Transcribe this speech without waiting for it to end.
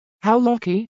How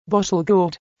Lauki, bottle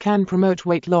gourd, can promote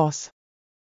weight loss.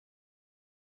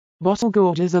 Bottle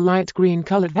gourd is a light green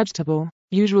colored vegetable,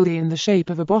 usually in the shape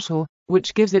of a bottle,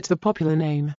 which gives it the popular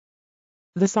name.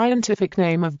 The scientific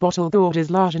name of bottle gourd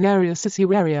is Lagenaria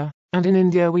siceraria, and in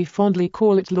India we fondly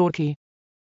call it Lauki.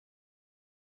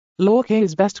 Lauki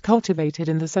is best cultivated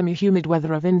in the semi-humid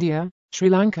weather of India, Sri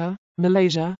Lanka,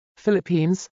 Malaysia,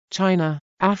 Philippines, China,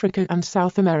 Africa and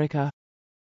South America.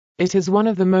 It is one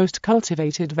of the most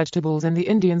cultivated vegetables in the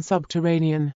Indian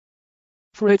subterranean.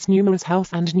 For its numerous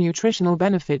health and nutritional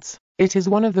benefits, it is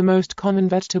one of the most common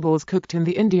vegetables cooked in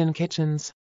the Indian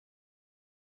kitchens.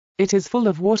 It is full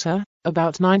of water,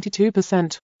 about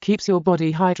 92%, keeps your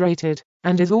body hydrated,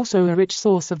 and is also a rich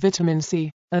source of vitamin C,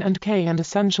 A and K and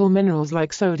essential minerals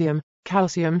like sodium,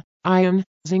 calcium, iron,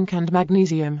 zinc and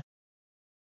magnesium.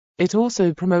 It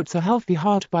also promotes a healthy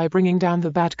heart by bringing down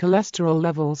the bad cholesterol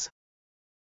levels.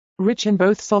 Rich in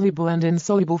both soluble and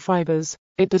insoluble fibers,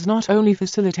 it does not only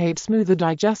facilitate smoother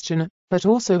digestion, but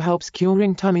also helps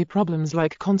curing tummy problems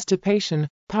like constipation,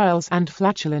 piles and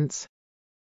flatulence.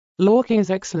 Lauki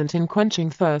is excellent in quenching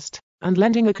thirst, and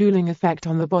lending a cooling effect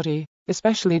on the body,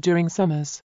 especially during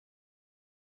summers.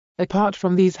 Apart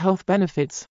from these health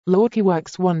benefits, Lauki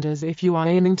works wonders if you are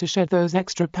aiming to shed those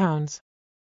extra pounds.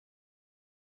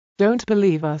 Don't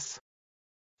believe us?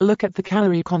 Look at the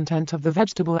calorie content of the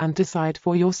vegetable and decide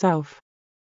for yourself.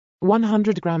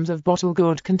 100 grams of bottle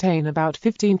gourd contain about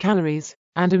 15 calories,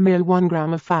 and a mere 1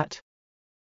 gram of fat.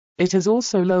 It is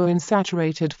also low in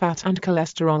saturated fat and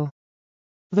cholesterol.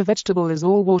 The vegetable is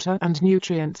all water and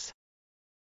nutrients.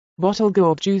 Bottle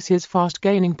gourd juice is fast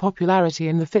gaining popularity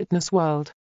in the fitness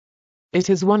world. It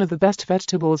is one of the best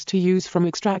vegetables to use from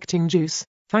extracting juice,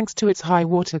 thanks to its high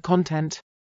water content.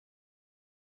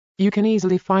 You can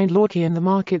easily find Lauki in the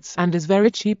markets and is very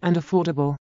cheap and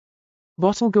affordable.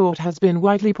 Bottle gourd has been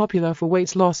widely popular for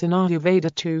weight loss in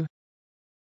Ayurveda too.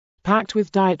 Packed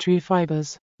with dietary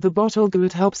fibers, the bottle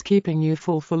gourd helps keeping you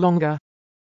full for longer.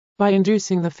 By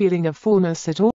inducing the feeling of fullness it